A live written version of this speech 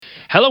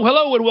Hello,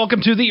 hello, and welcome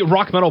to the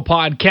Rock Metal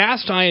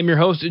Podcast. I am your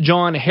host,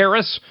 John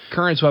Harris.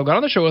 Current, so I've got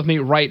on the show with me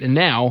right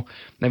now.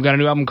 I've got a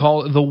new album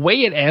called The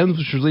Way It Ends,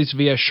 which was released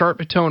via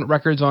Sharp Tone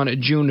Records on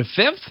June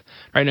 5th.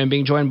 Right now I'm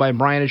being joined by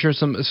Brian to share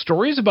some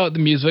stories about the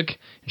music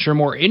and share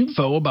more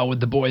info about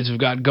what the boys have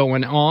got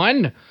going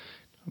on.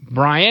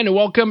 Brian,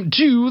 welcome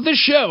to the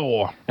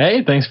show.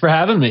 Hey, thanks for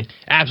having me.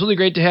 Absolutely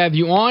great to have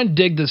you on.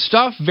 Dig the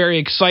stuff. Very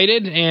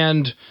excited.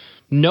 And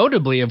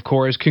notably, of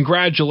course,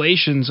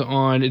 congratulations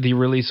on the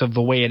release of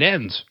The Way It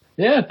Ends.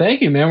 Yeah,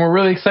 thank you, man. We're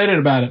really excited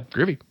about it.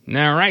 Groovy.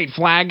 All right,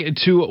 Flag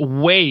to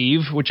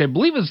Wave, which I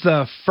believe is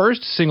the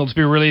first single to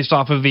be released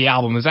off of the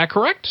album. Is that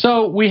correct?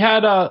 So we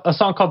had a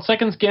song called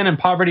Second Skin and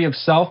Poverty of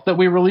Self that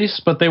we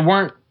released, but they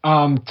weren't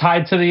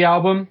tied to the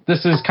album.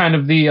 This is kind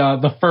of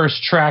the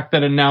first track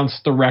that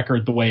announced the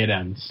record, The Way It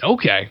Ends.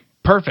 Okay,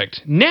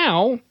 perfect.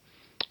 Now,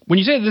 when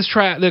you say this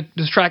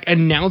track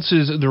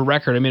announces the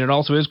record, I mean, it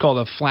also is called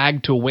a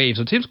Flag to Wave,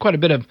 so it seems quite a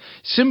bit of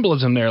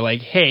symbolism there,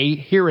 like, hey,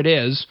 here it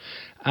is.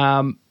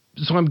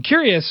 So I'm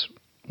curious,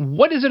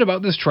 what is it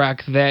about this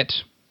track that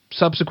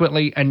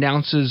subsequently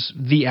announces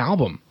the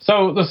album?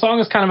 So the song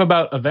is kind of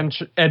about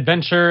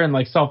adventure and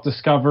like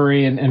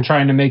self-discovery and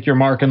trying to make your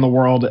mark in the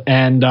world.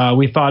 And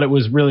we thought it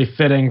was really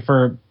fitting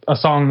for a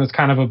song that's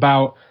kind of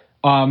about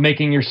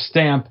making your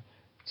stamp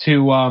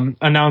to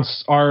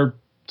announce our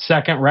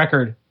second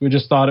record. We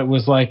just thought it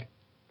was like,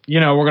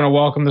 you know, we're going to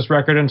welcome this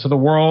record into the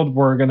world.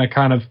 We're going to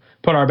kind of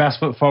put our best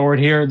foot forward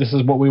here. This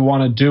is what we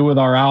want to do with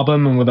our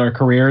album and with our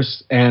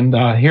careers. And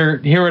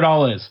here it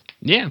all is.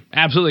 Yeah,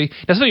 absolutely.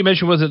 That's what you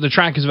mentioned, was that the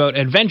track is about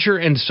adventure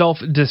and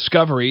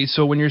self-discovery.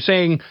 So when you're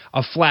saying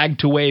a flag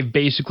to wave,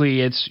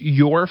 basically it's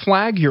your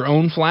flag, your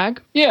own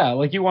flag? Yeah,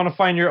 like you want to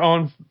find your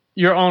own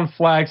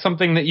flag,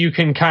 something that you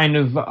can kind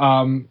of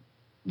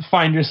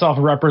find yourself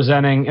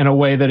representing in a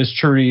way that is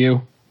true to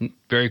you.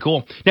 Very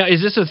cool. Now,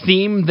 is this a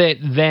theme that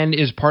then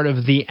is part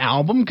of the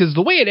album? Because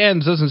the way it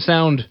ends doesn't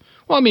sound...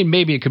 Well, I mean,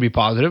 maybe it could be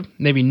positive.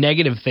 Maybe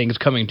negative things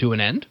coming to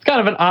an end. It's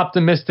kind of an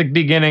optimistic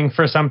beginning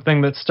for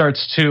something that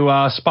starts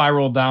to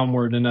spiral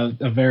downward in a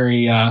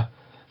very,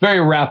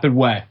 very rapid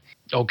way.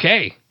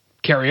 Okay,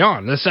 carry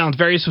on. This sounds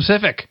very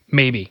specific,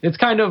 maybe. It's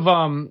kind of,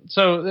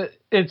 so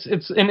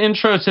it's an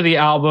intro to the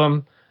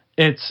album.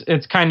 It's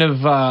kind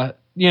of...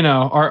 you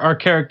know, our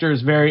character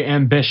is very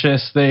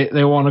ambitious.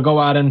 They want to go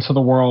out into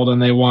the world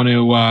and they want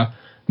to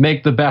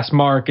make the best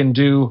mark and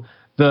do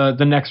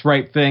the next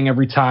right thing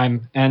every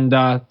time. And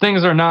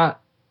things are not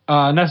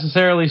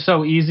necessarily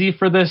so easy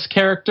for this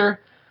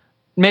character.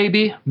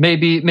 Maybe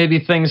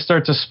things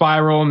start to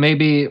spiral.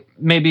 Maybe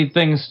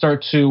things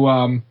start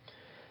to,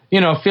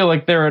 feel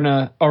like they're in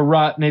a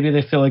rut. Maybe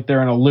they feel like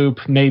they're in a loop.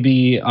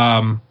 Maybe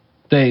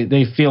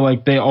they feel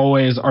like they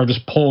always are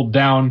just pulled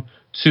down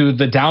to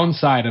the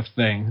downside of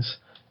things.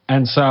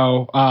 And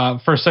so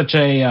for such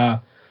a,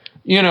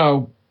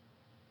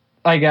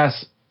 I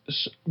guess,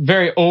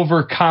 very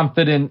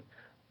overconfident,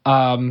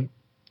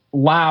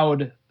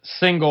 loud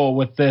single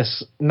with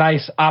this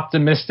nice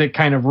optimistic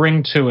kind of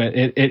ring to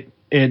it,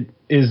 it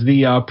is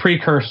the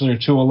precursor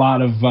to a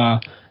lot of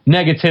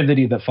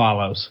negativity that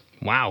follows.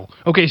 Wow.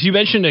 Okay, so you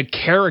mentioned a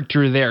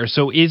character there.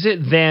 So is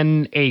it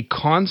then a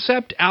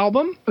concept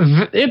album?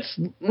 It's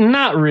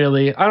not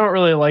really. I don't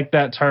really like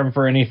that term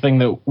for anything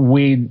that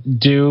we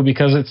do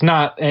because it's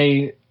not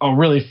a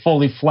really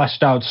fully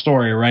fleshed out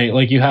story, right?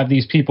 Like you have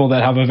these people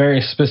that have a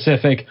very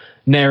specific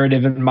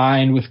narrative in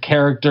mind with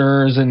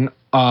characters and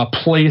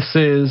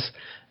places,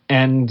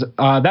 and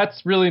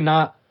that's really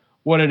not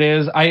what it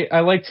is. I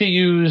like to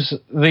use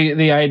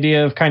the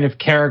idea of kind of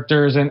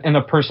characters and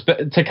a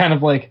to kind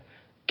of like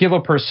give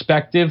a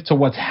perspective to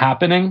what's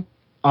happening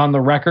on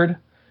the record,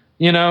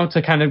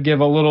 to kind of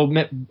give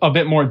a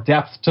bit more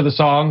depth to the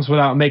songs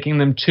without making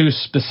them too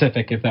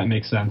specific, if that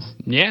makes sense.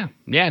 Yeah,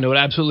 no, it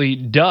absolutely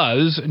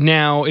does.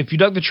 Now, if you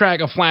dug the track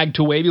A Flag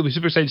to Wave, you'll be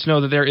super excited to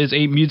know that there is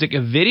a music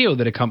video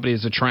that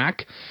accompanies the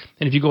track.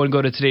 And if you go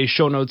to today's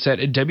show notes at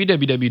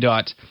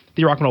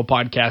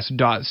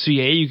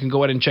www.therockmetalpodcast.ca, you can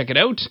go ahead and check it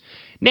out.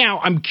 Now,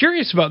 I'm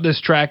curious about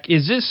this track.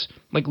 Is this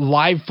like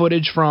live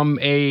footage from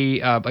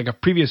a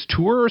previous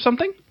tour or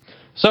something?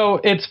 So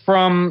it's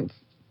from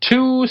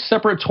 2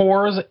 separate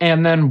tours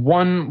and then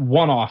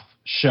one-off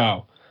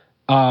show.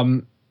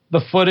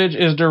 The footage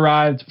is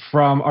derived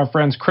from our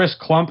friends Chris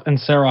Klump and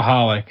Sarah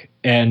Hollick,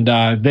 and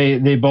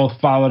they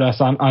both followed us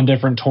on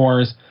different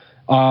tours.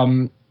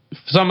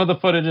 Some of the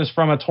footage is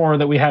from a tour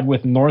that we had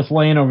with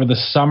Northlane over the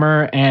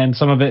summer, and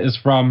some of it is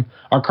from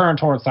our current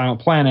tour at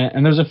Silent Planet.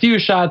 And there's a few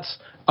shots,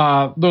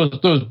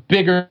 those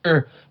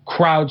bigger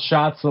crowd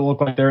shots that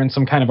look like they're in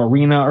some kind of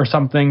arena or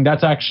something.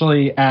 That's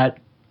actually at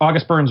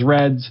August Burns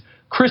Red's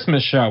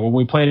Christmas show where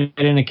we played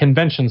it in a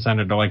convention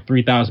center to like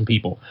 3,000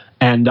 people.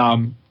 And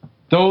the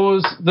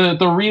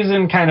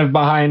reason kind of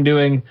behind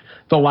doing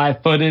the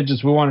live footage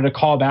is we wanted to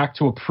call back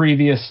to a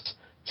previous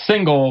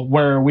single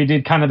where we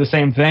did kind of the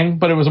same thing,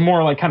 but it was a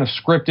more like kind of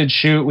scripted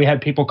shoot. We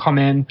had people come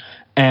in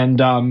and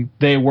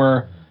they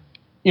were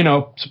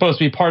supposed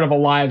to be part of a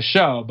live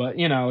show, but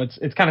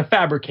it's kind of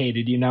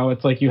fabricated.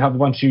 It's like you have a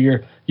bunch of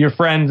your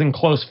friends and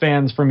close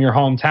fans from your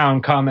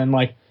hometown come and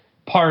like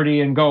party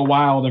and go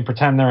wild and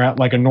pretend they're at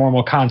like a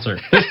normal concert.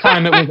 This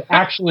time it was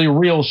actually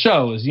real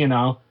shows,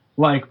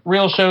 like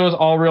real shows,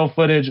 all real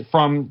footage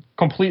from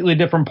completely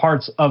different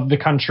parts of the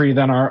country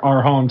than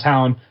our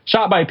hometown,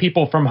 shot by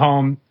people from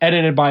home,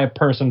 edited by a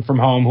person from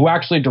home who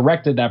actually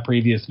directed that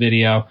previous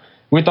video.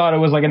 We thought it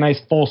was like a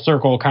nice full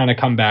circle kind of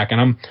comeback,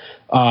 and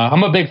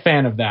I'm a big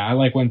fan of that. I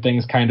like when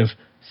things kind of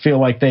feel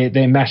like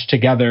they mesh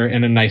together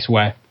in a nice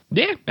way.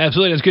 Yeah,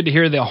 absolutely. It's good to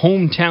hear the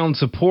hometown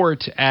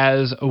support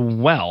as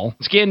well.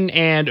 Skin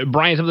and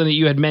Brian, something that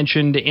you had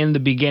mentioned in the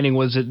beginning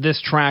was that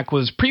this track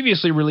was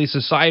previously released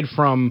aside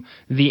from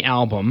the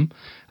album.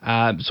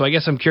 So I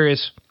guess I'm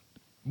curious,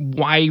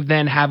 why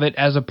then have it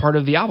as a part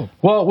of the album?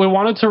 Well, we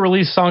wanted to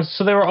release songs,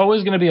 so they were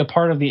always going to be a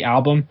part of the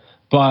album,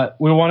 but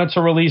we wanted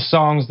to release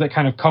songs that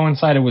kind of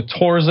coincided with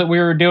tours that we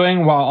were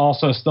doing while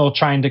also still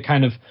trying to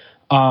kind of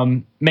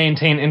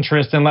maintain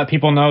interest and let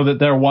people know that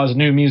there was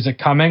new music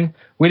coming.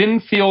 We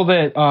didn't feel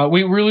that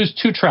we released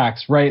 2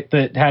 tracks, right,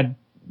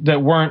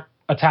 that weren't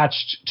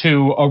attached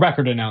to a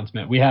record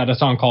announcement. We had a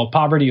song called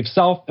Poverty of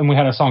Self, and we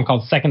had a song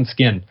called Second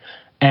Skin.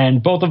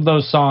 And both of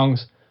those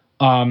songs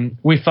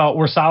we felt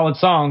were solid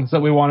songs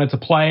that we wanted to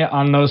play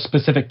on those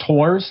specific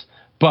tours,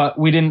 but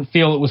we didn't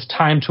feel it was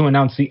time to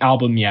announce the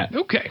album yet.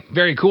 Okay,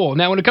 very cool.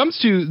 Now, when it comes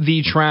to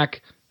the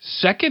track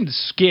Second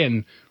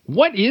Skin,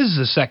 what is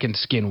the Second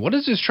Skin? What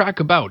is this track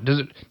about?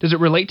 Does it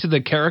relate to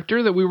the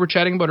character that we were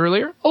chatting about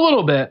earlier? A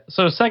little bit.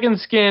 So Second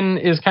Skin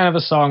is kind of a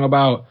song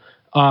about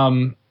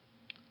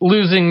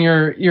losing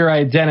your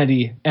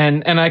identity.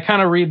 And I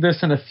kind of read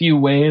this in a few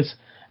ways.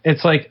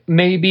 It's like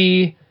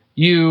maybe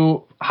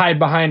you hide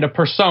behind a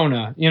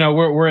persona.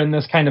 We're in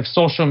this kind of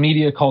social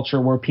media culture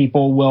where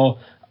people will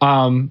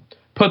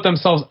put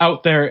themselves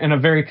out there in a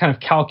very kind of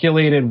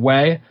calculated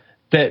way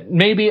that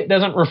maybe it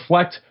doesn't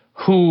reflect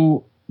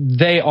who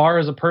they are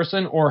as a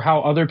person or how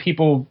other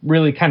people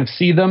really kind of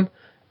see them.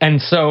 And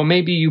so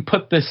maybe you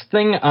put this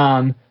thing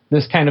on,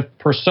 this kind of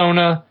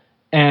persona,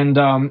 and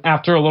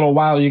after a little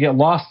while you get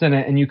lost in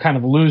it and you kind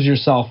of lose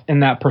yourself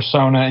in that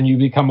persona and you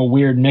become a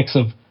weird mix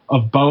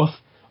of both.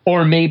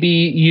 Or maybe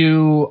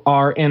you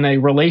are in a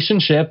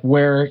relationship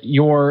where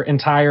your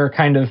entire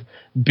kind of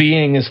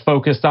being is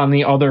focused on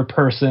the other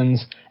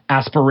person's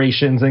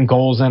aspirations and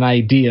goals and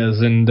ideas,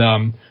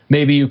 and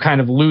maybe you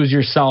kind of lose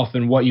yourself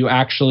in what you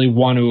actually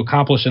want to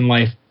accomplish in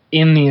life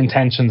in the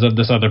intentions of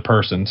this other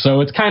person.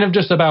 So it's kind of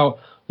just about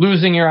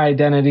losing your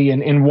identity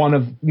in one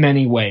of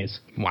many ways.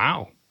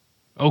 Wow.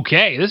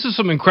 Okay, this is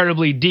some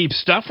incredibly deep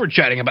stuff we're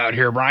chatting about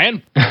here,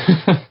 Brian.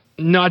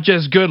 Not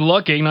just good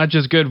looking, not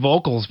just good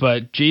vocals,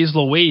 but geez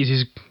Louise,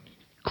 he's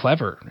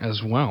clever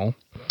as well.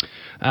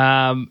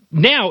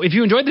 Now, if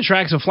you enjoyed the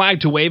tracks of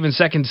Flag to Wave and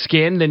Second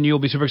Skin, then you'll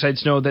be super excited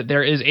to know that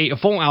there is a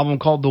full album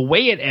called The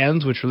Way It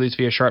Ends, which released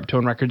via Sharp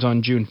Tone Records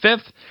on June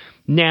 5th.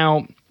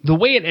 Now, The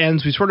Way It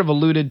Ends, we sort of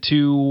alluded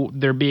to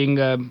there being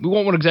we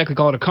won't exactly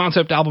call it a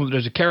concept album, but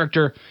there's a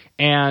character,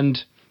 and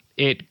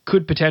it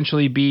could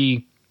potentially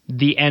be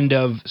the end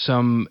of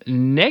some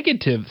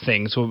negative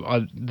things,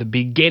 so the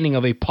beginning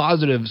of a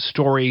positive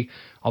story,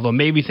 although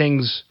maybe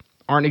things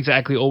aren't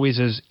exactly always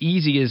as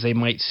easy as they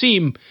might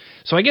seem.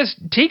 So I guess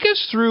take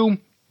us through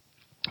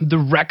the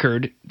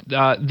record.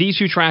 These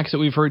 2 tracks that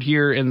we've heard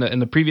here in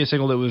the previous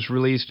single that was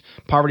released,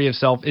 Poverty of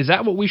Self, is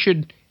that what we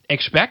should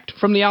expect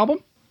from the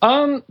album?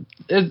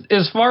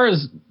 As far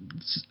as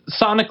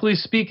sonically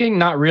speaking,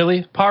 not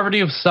really.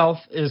 Poverty of Self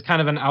is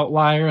kind of an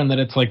outlier in that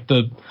it's like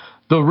the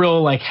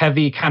real like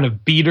heavy kind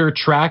of beater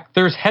track.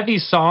 There's heavy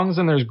songs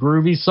and there's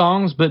groovy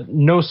songs, but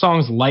no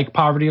songs like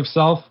Poverty of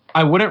Self.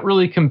 I wouldn't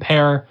really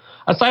compare,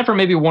 aside from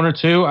maybe 1 or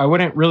 2, I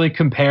wouldn't really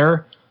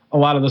compare a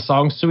lot of the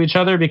songs to each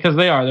other because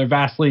they're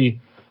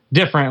vastly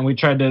different. And we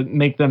tried to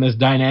make them as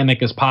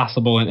dynamic as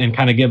possible and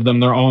kind of give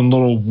them their own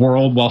little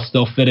world while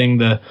still fitting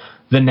the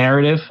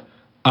narrative.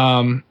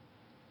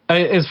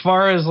 As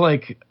far as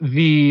like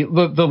the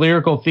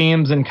lyrical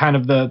themes and kind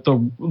of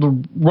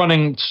the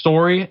running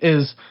story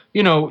is,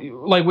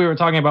 like we were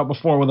talking about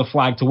before with A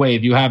Flag to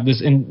Wave, you have this,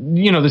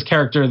 this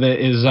character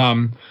that is,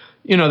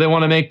 they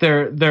want to make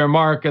their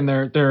mark and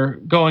they're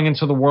going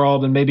into the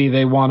world and maybe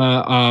they want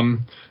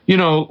to,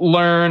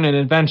 learn and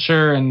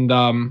adventure and,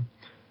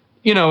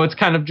 it's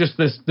kind of just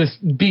this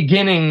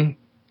beginning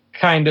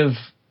kind of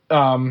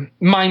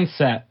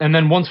mindset. And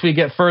then once we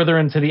get further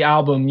into the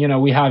album,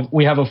 we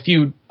have a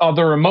few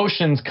other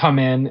emotions come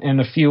in and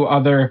a few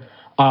other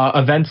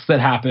events that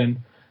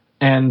happen.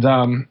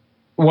 And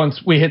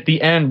once we hit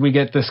the end, we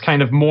get this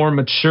kind of more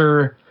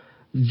mature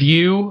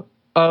view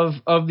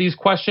of these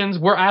questions.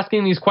 We're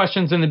asking these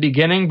questions in the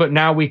beginning, but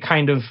now we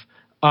kind of,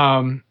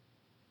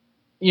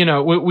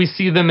 we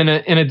see them in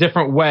a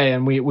different way.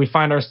 And we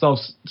find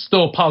ourselves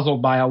still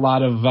puzzled by a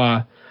lot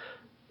of,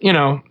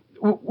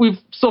 we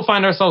still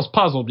find ourselves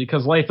puzzled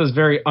because life is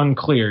very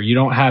unclear. You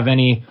don't have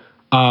any,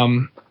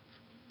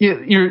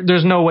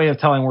 there's no way of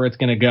telling where it's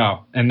going to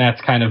go. And that's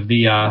kind of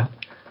the,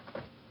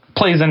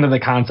 plays into the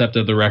concept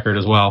of the record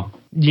as well.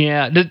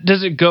 Yeah.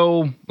 Does it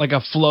go like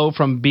a flow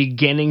from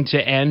beginning to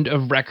end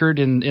of record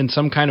in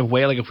some kind of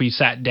way? Like if we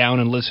sat down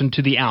and listened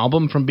to the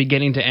album from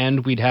beginning to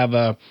end, we'd have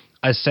a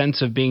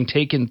sense of being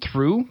taken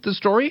through the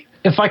story?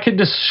 If I could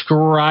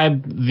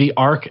describe the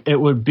arc, it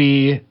would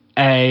be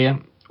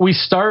we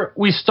start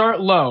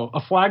low. A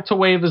Flag to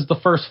Wave is the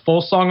first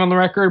full song on the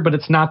record, but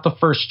it's not the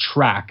first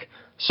track.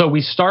 So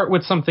we start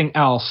with something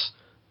else.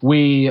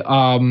 We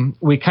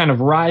kind of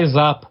rise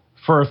up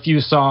for a few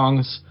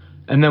songs,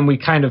 and then we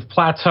kind of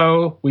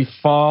plateau, we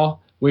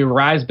fall, we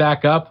rise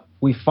back up,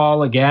 we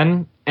fall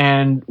again,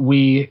 and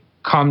we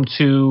come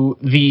to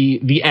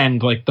the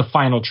end, like the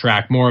final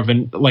track, more of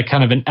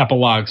kind of an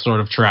epilogue sort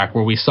of track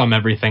where we sum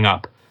everything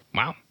up.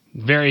 Wow.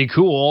 Very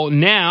cool.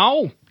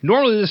 Now,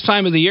 normally this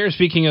time of the year,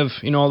 speaking of,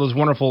 all those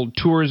wonderful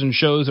tours and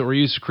shows that were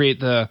used to create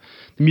the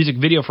music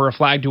video for A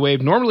Flag to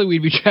Wave, normally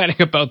we'd be chatting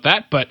about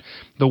that, but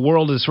the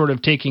world is sort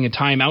of taking a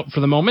time out for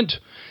the moment.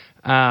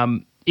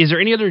 Is there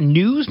any other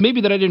news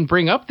maybe that I didn't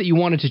bring up that you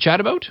wanted to chat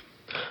about?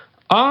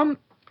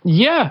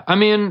 Yeah. I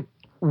mean,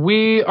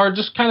 we are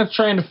just kind of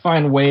trying to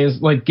find ways,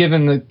 like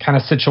given the kind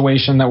of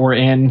situation that we're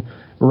in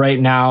right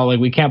now, like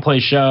we can't play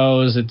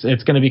shows.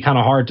 It's going to be kind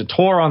of hard to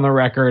tour on the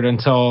record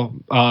until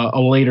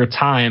a later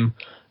time.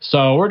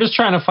 So we're just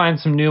trying to find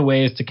some new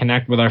ways to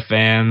connect with our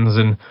fans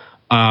and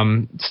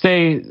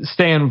stay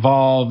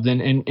involved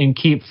and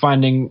keep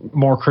finding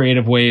more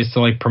creative ways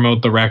to like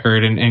promote the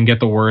record and get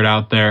the word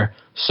out there.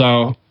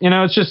 So,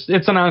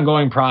 it's an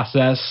ongoing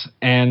process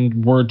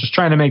and we're just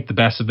trying to make the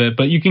best of it.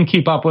 But you can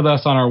keep up with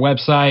us on our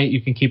website.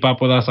 You can keep up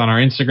with us on our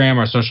Instagram,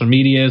 our social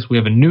medias. We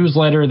have a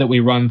newsletter that we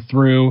run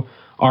through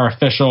our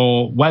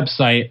official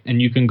website, and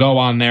you can go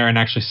on there and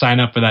actually sign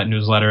up for that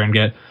newsletter and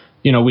get,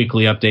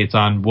 weekly updates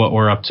on what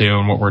we're up to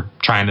and what we're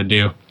trying to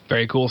do.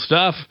 Very cool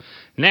stuff.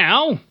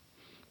 Now,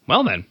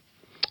 well then,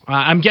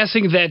 I'm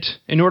guessing that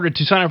in order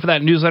to sign up for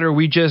that newsletter,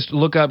 we just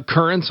look up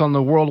Currents on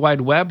the World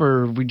Wide Web,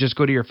 or we just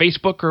go to your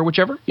Facebook or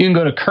whichever? You can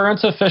go to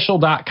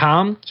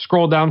currentsofficial.com,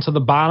 scroll down to the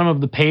bottom of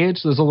the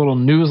page. There's a little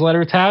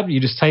newsletter tab. You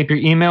just type your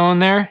email in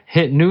there,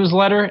 hit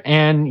newsletter,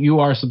 and you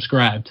are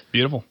subscribed.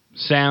 Beautiful.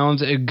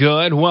 Sounds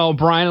good. Well,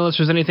 Brian, unless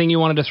there's anything you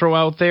wanted to throw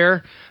out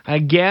there,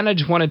 again, I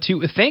just wanted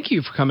to thank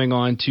you for coming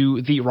on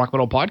to the Rock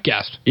Metal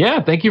Podcast.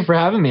 Yeah, thank you for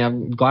having me.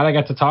 I'm glad I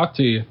got to talk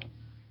to you.